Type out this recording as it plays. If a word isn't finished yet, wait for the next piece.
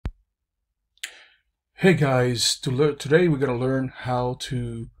Hey guys, today we're going to learn how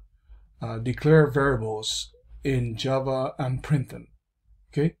to declare variables in Java and print them,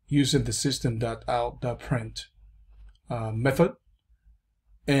 okay, using the system.out.print method.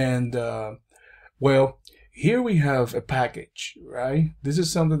 And well, here we have a package, right? This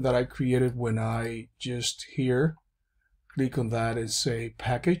is something that I created when I just here click on that and say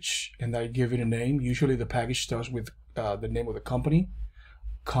package, and I give it a name. Usually the package starts with the name of the company,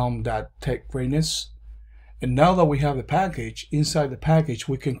 com.techgreatness. And now that we have the package, inside the package,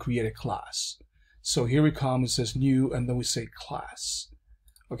 we can create a class. So here we come, it says new, and then we say class.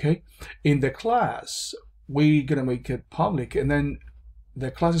 Okay, in the class, we're gonna make it public, and then the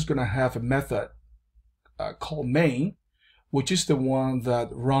class is gonna have a method called main, which is the one that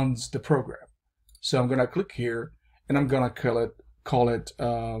runs the program. So I'm gonna click here, and I'm gonna call it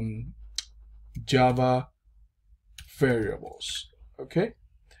Java variables. Okay,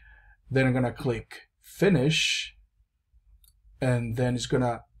 then I'm gonna click finish, and then it's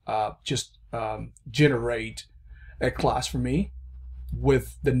gonna just generate a class for me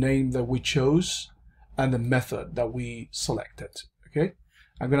with the name that we chose and the method that we selected. Okay,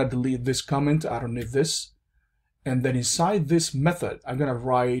 I'm gonna delete this comment, I don't need this, and then inside this method I'm gonna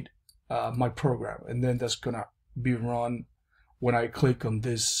write my program, and then that's gonna be run when I click on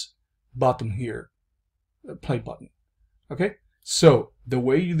this button here, the play button. Okay, so the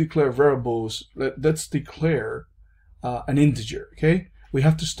way you declare variables, let's declare an integer. Okay, we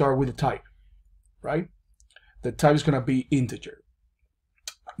have to start with the type, right? The type is going to be integer,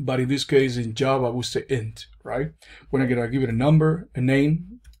 but in this case in Java we say int, right? We're going to give it a number, a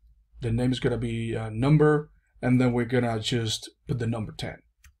name. The name is going to be a number, and then we're going to just put the number 10.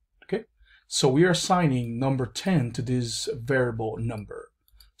 Okay, so we are assigning number 10 to this variable number.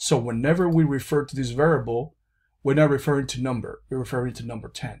 So whenever we refer to this variable, we're not referring to number, we're referring to number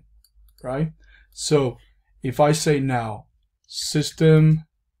 10, right? So if I say now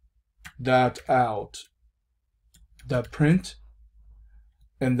system.out.print,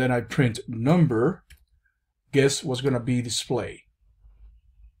 and then I print number, guess what's going to be displayed?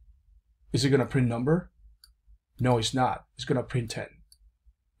 Is it going to print number? No, it's not. It's going to print 10.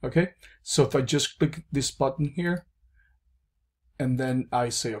 Okay, so if I just click this button here, and then I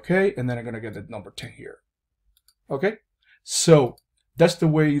say okay, and then I'm going to get the number 10 here. Okay, so that's the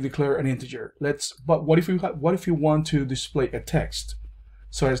way you declare an integer. But what if you want to display a text?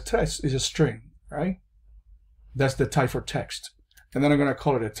 So as text is a string, right? That's the type for text, and then I'm gonna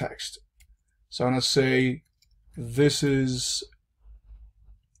call it a text. So I'm gonna say this is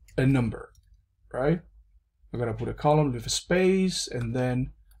a number, right? I'm gonna put a column with a space, and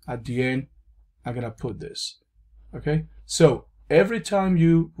then at the end I'm gonna put this. Okay, so every time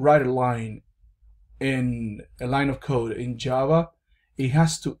you write a line in a line of code in Java, it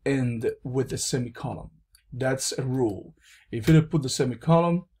has to end with a semicolon. That's a rule. If you don't put the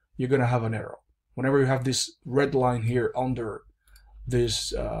semicolon, you're gonna have an error. Whenever you have this red line here under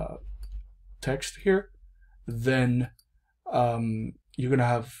this text here, then you're gonna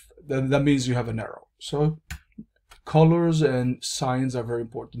have, that means you have an error. So colors and signs are very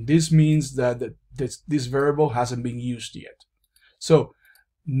important. This means that this variable hasn't been used yet. So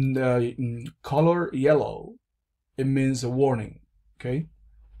color yellow, it means a warning. Okay,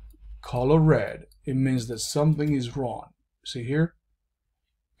 color red, it means that something is wrong. See here?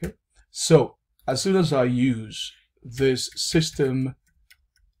 Okay, so as soon as I use this system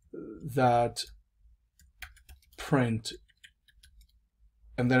that print,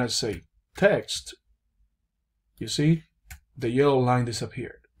 and then I say text, you see the yellow line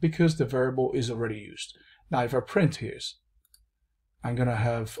disappeared because the variable is already used. Now if I print here, I'm gonna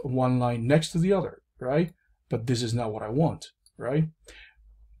have one line next to the other, right? But this is not what I want, right?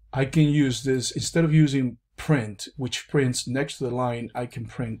 I can use this, instead of using print, which prints next to the line, I can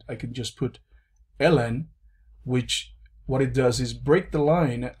just put ln, which what it does is break the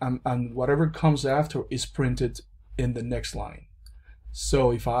line, and whatever comes after is printed in the next line. So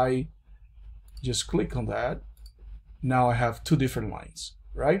if I just click on that, now I have two different lines,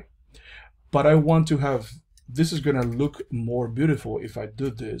 right? But I want to have, this is gonna look more beautiful if I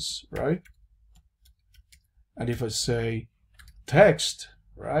do this, right? And if I say text,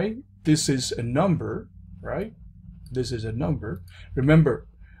 right? This is a number, right? This is a number. Remember,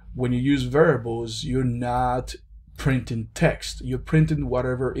 when you use variables, you're not printing text. You're printing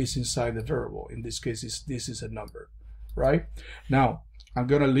whatever is inside the variable. In this case, this is a number, right? Now, I'm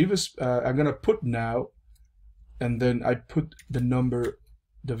gonna leave I'm gonna put now, and then I put the number,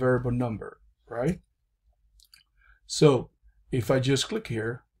 the variable number, right? So if I just click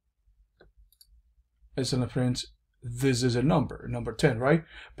here, it's gonna print this is a number 10, right?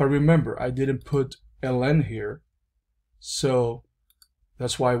 But remember, I didn't put ln here. So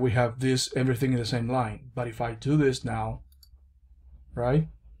that's why we have this, everything in the same line. But if I do this now, right?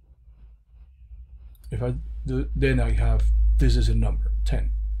 If I do, then I have, this is a number,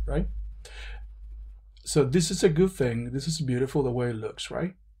 10, right? So this is a good thing. This is beautiful the way it looks,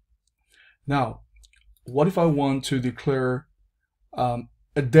 right? Now, what if I want to declare a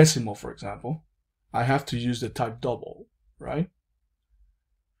decimal, for example? I have to use the type double, right?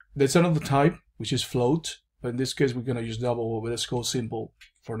 There's another type, which is float, but in this case, we're going to use double, but let's go simple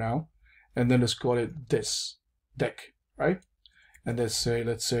for now. And then let's call it this, dec, right? And let's say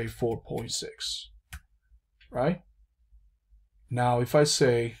 4.6, right? Now, if I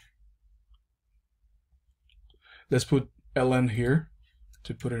say, let's put ln here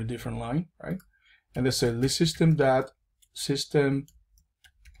to put in a different line, right? And let's say list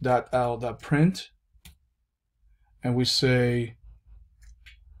system.out.print, and we say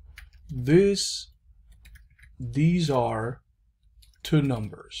these are two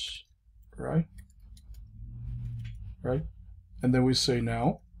numbers, right? Right? And then we say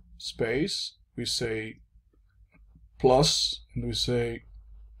now space, we say plus, and we say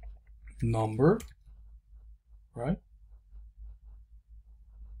number, right?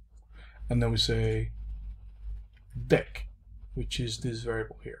 And then we say dec, which is this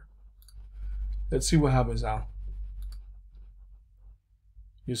variable here. Let's see what happens now.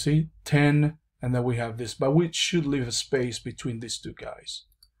 You see 10, and then we have this, but we should leave a space between these two guys.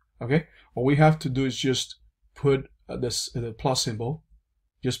 Okay, what we have to do is just put the plus symbol,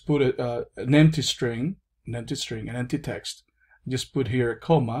 just put an empty string, an empty text, just put here a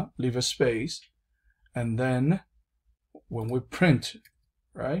comma, leave a space, and then when we print,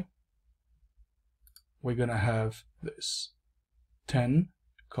 right, we're gonna have this 10,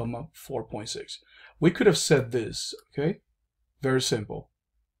 4.6. We could have said this, okay, very simple,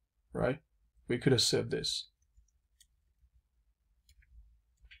 right? We could have said this,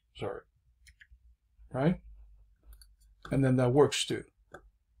 sorry, right? And then that works too,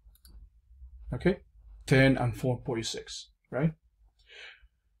 okay? 10 and 4.6, right?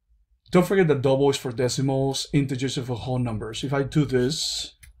 Don't forget that double is for decimals, integers are for whole numbers. If I do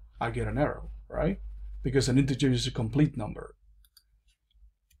this, I get an error, right? Because an integer is a complete number.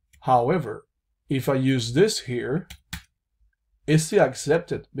 However, if I use this here, it's still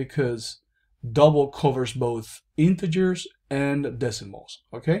accepted because double covers both integers and decimals,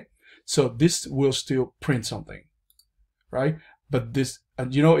 okay? So this will still print something, right? But this,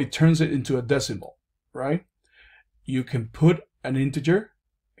 and you know, it turns it into a decimal, right? You can put an integer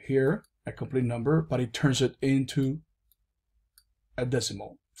here, a complete number, but it turns it into a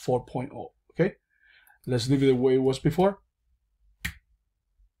decimal, 4.0, okay? Let's leave it the way it was before.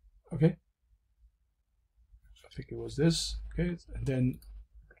 Okay. I think it was this. Okay. And then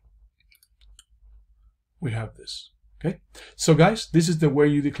we have this. Okay. So guys, this is the way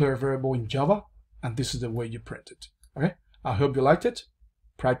you declare a variable in Java, and this is the way you print it. Okay. I hope you liked it.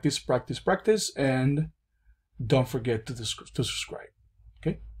 Practice, practice, practice, and don't forget to subscribe.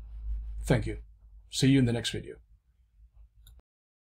 Okay. Thank you. See you in the next video.